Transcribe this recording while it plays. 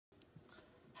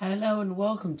Hello and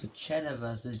welcome to Cheddar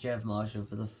versus Geoff Marshall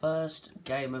for the first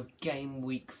game of game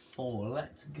week 4.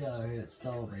 Let's go at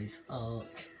Starbase Arc.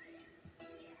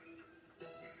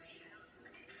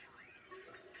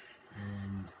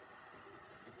 And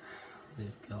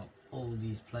we've got all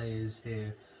these players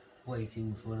here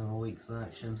waiting for another week's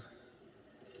action.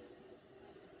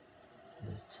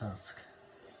 There's Tusk.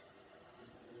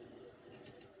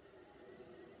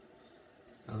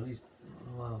 Oh,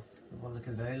 well, one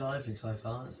looking very lively so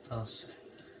far. It's Tusk,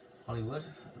 Hollywood.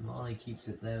 Marley keeps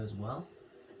it there as well.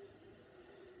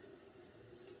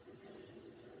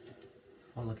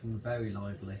 One looking very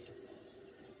lively.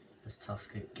 There's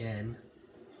Tusk again.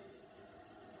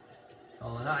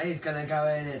 Oh, that is going to go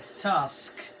in. It's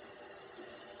Tusk.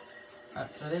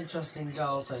 That's an interesting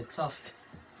goal. So Tusk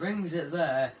brings it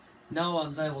there. No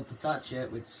one's able to touch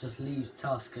it, which just leaves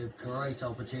Tusk a great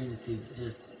opportunity to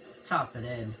just tap it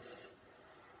in.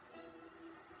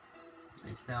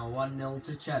 It's now 1-0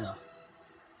 to Cheddar.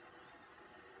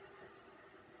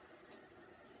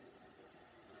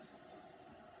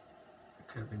 It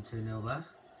could have been 2-0 there.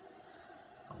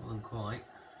 That wasn't quite.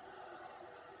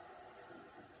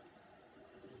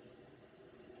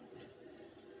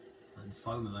 And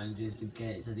Foamer manages to get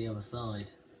it to the other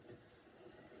side.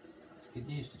 That's good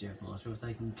news for Geoff Marshall. If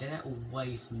they can get it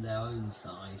away from their own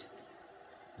side,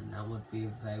 then that would be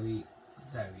a very,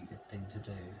 very good thing to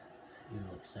do. See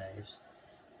what saves.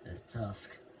 There's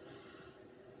Tusk.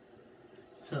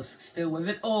 Tusk still with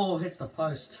it. Oh, hits the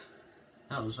post.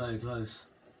 That was very close.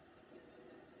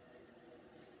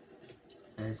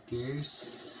 There's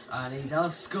Goose. And he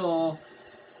does score.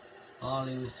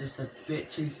 Marley was just a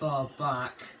bit too far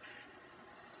back.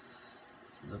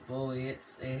 So the ball it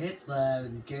hits there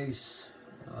and Goose.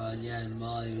 Yeah, and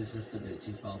Marley was just a bit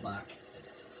too far back.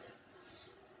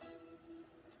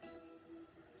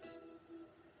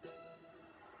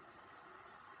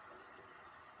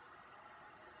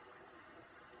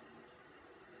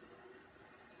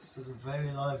 This is a very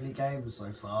lively game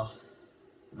so far.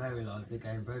 Very lively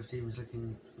game. Both teams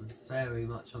looking very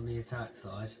much on the attack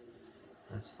side.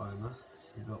 There's Foamer.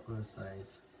 Seablock with a save.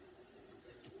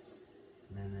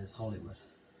 And then there's Hollywood.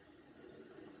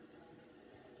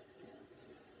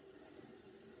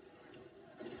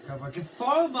 Cover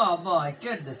Foamer! My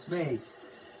goodness me!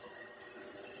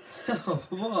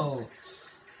 Whoa!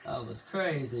 That was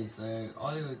crazy. So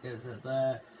Hollywood gets it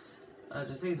there.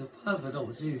 Just needs a perfect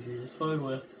opportunity to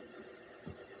Foamer.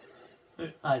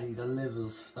 And he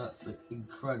delivers. That's an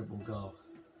incredible goal.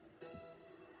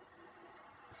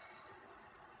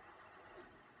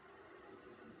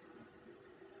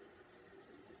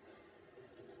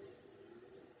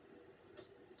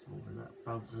 Oh, and that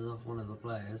bounces off one of the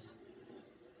players.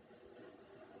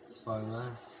 It's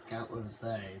Foamer. Scout with a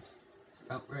save.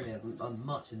 Scout really hasn't done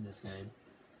much in this game.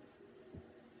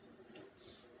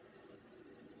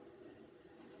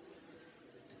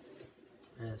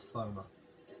 There's Foamer.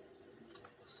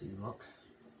 Seablock.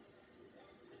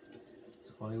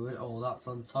 It's Hollywood. Oh, that's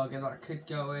on target. That could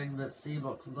go in, but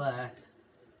Seablock's there.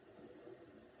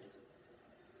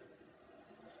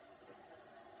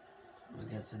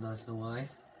 It gets it nice and away.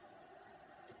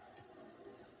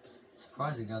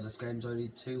 Surprising how this game's only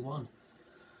 2-1.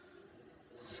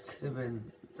 This could have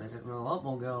been, there could have been a lot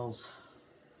more goals.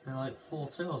 They're like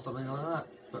 4-2 or something like that.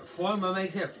 But Foamer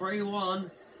makes it 3-1.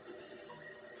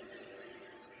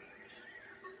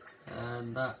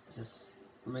 And that just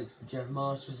makes the Geoff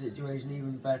Marshall situation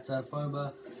even better.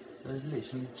 Foamer is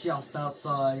literally just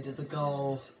outside of the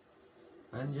goal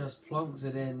and just plonks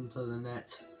it into the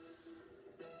net.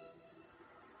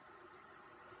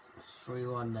 It's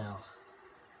 3-1 now.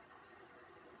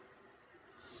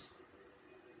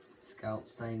 Scout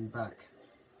staying back.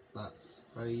 That's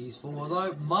very useful.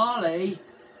 Although Marley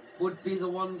would be the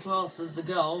one classed as the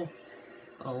goal.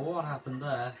 Oh, what happened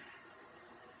there?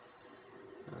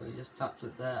 Oh, he just taps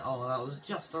it there. Oh, that was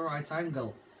just the right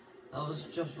angle. That was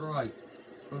just right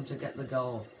for him to get the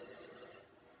goal.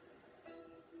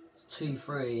 It's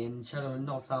 2-3 and Cheddar are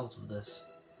not out of this.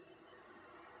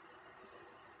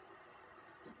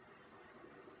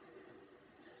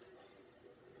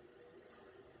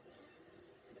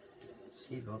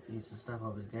 Seablock needs to step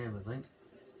up his game, I think.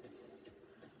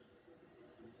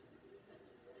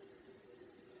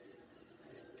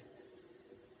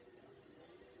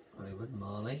 Hollywood,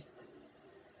 Marley,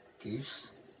 Goose.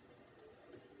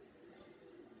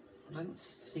 I think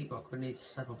Seablock would need to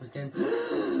step up his game.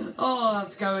 Oh,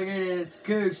 that's going in. It's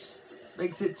Goose.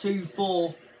 Makes it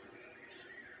 2-4.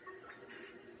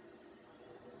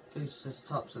 Goose just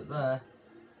taps it there.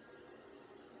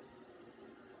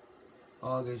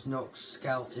 Oh, Goose knocks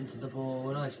Scout into the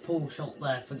ball. A nice pull shot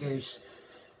there for Goose.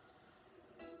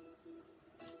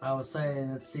 I was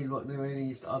saying that Seedlock really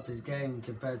needs to up his game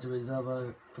compared to his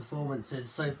other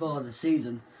performances so far this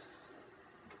season.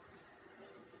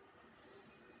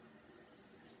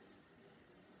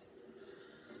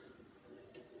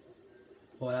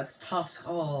 Boy, that's Tusk.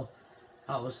 Oh,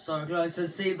 that was so close to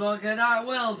Seedlock, and that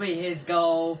will be his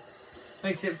goal.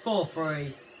 Makes it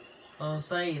 4-3. I was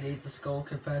saying he needs a score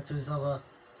compared to his other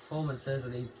performances,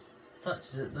 and he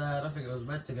touches it there. I don't think it was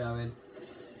meant to go in.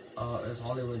 Oh, it was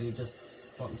Hollywood who just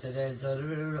bumped it in, so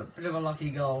a bit of a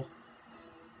lucky goal.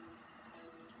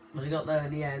 But he got there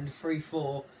in the end,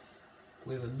 3-4,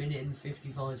 with 1 minute and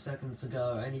 55 seconds to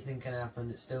go. Anything can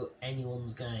happen, it's still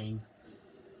anyone's game.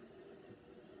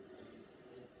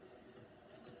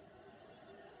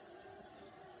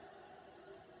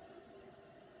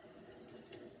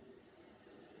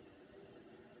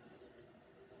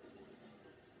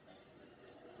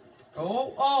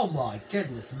 Oh my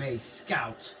goodness me,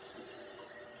 Scout.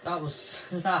 That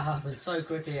happened so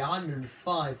quickly,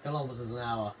 105 kilometers an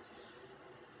hour.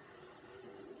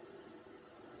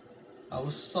 That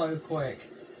was so quick.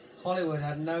 Hollywood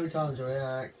had no time to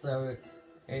react, so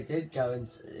it did go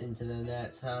into the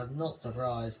net. I'm not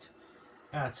surprised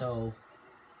at all.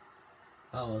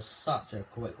 That was such a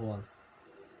quick one.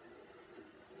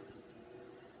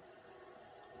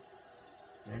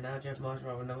 And now Geoff Marshall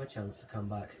will have another chance to come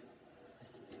back.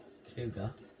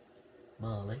 Cougar,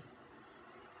 Marley.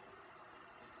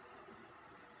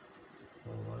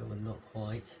 Oh, Hollywood not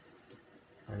quite.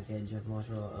 And again, Geoff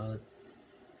Marshall.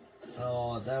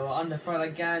 Oh, they were under threat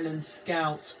again, and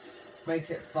Scout makes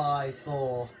it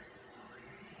 5-4.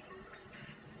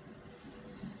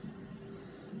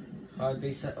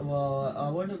 I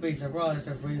wouldn't be surprised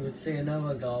if we would see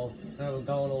another goal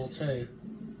or two.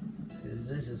 Because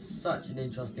this is such an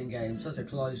interesting game, such a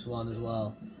close one as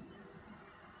well.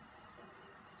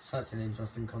 Such an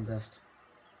interesting contest.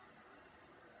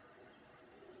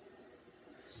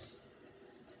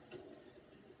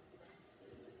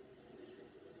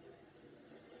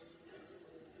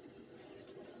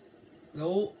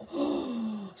 Oh,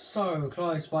 so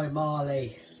close by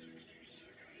Marley.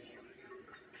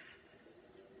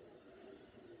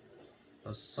 That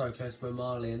was so close by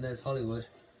Marley, and there's Hollywood.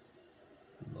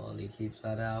 Marley keeps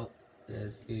that out.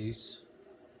 There's Goose.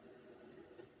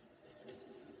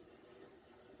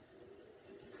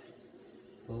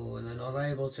 Oh, and they're not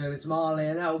able to. It's Marley,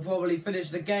 and that will probably finish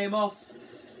the game off.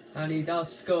 And he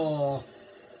does score.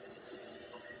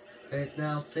 It's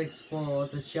now 6-4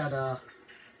 to Cheddar.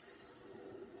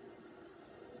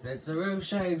 It's a real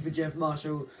shame for Geoff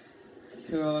Marshall,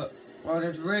 who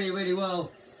did really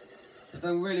well. They've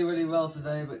done really well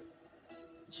today, but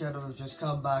Cheddar have just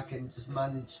come back and just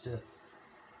managed to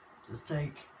just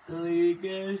take the lead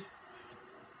again.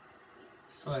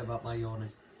 Sorry about my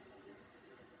yawning.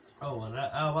 Oh, and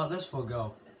how about this for a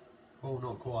goal? Oh,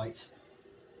 not quite.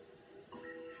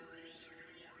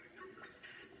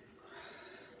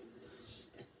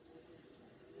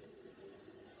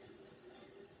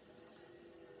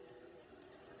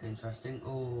 Interesting.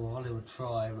 Oh, Hollywood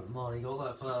try, but Marley got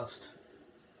that first.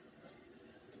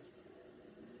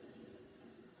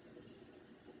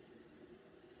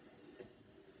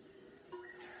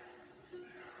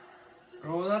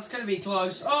 Oh, that's going to be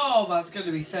close. Oh, that's going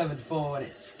to be 7-4, and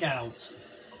it's Scout.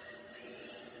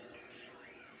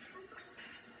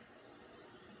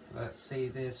 Let's see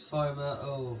this. Foamer.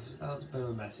 Oh, that was a bit of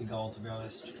a messy goal, to be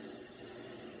honest.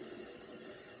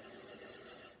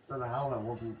 Don't know how that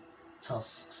wasn't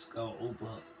Tusk's goal,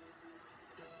 but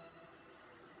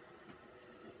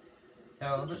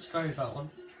yeah, well, a bit strange, that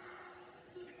one.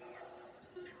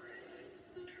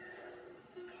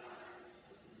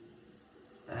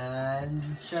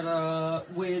 And Cheddar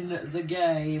win the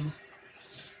game,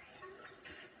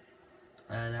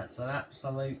 and that's an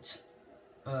absolute.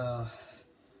 I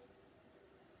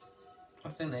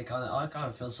think I kind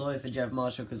of feel sorry for Geoff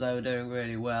Marshall because they were doing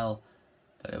really well.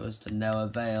 But it was to no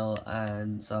avail,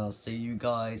 and so I'll see you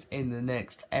guys in the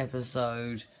next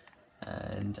episode,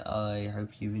 and I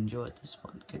hope you've enjoyed this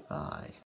one. Goodbye.